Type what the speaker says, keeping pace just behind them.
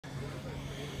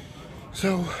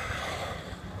So,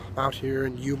 I'm out here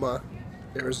in Yuma,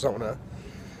 Arizona,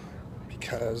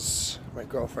 because my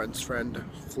girlfriend's friend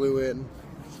flew in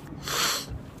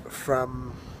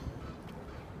from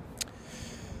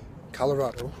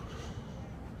Colorado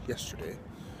yesterday.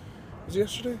 Was it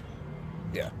yesterday?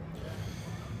 Yeah.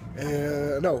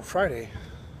 No, Friday.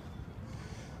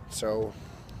 So,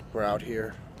 we're out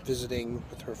here visiting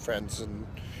with her friends, and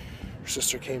her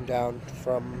sister came down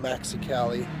from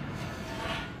Cali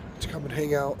to come and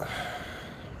hang out.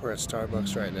 We're at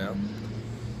Starbucks right now.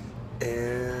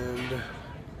 And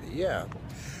yeah,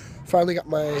 finally got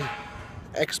my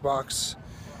Xbox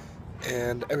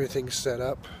and everything set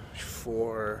up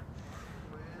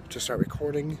to start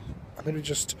recording. I'm gonna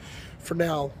just, for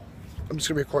now, I'm just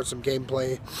gonna record some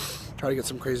gameplay, try to get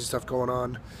some crazy stuff going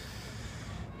on,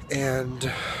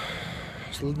 and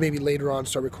maybe later on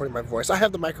start recording my voice. I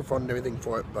have the microphone and everything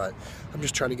for it, but I'm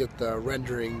just trying to get the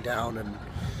rendering down and,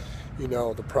 you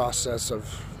know, the process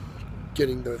of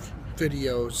getting the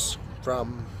videos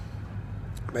from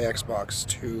my Xbox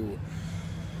to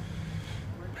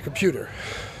my computer.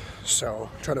 So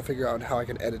trying to figure out how I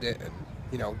can edit it and,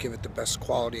 you know, give it the best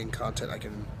quality and content I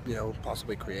can, you know,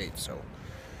 possibly create. So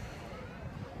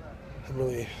I'm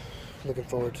really looking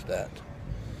forward to that.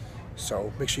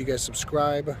 So make sure you guys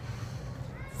subscribe,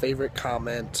 favorite,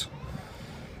 comment.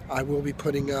 I will be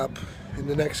putting up in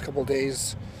the next couple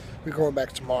days. We're going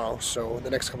back tomorrow, so in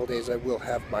the next couple days I will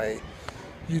have my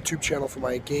YouTube channel for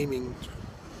my gaming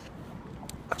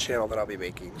channel that I'll be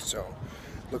making. So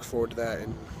look forward to that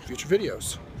in future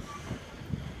videos.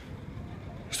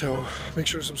 So make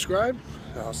sure to subscribe.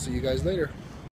 I'll see you guys later.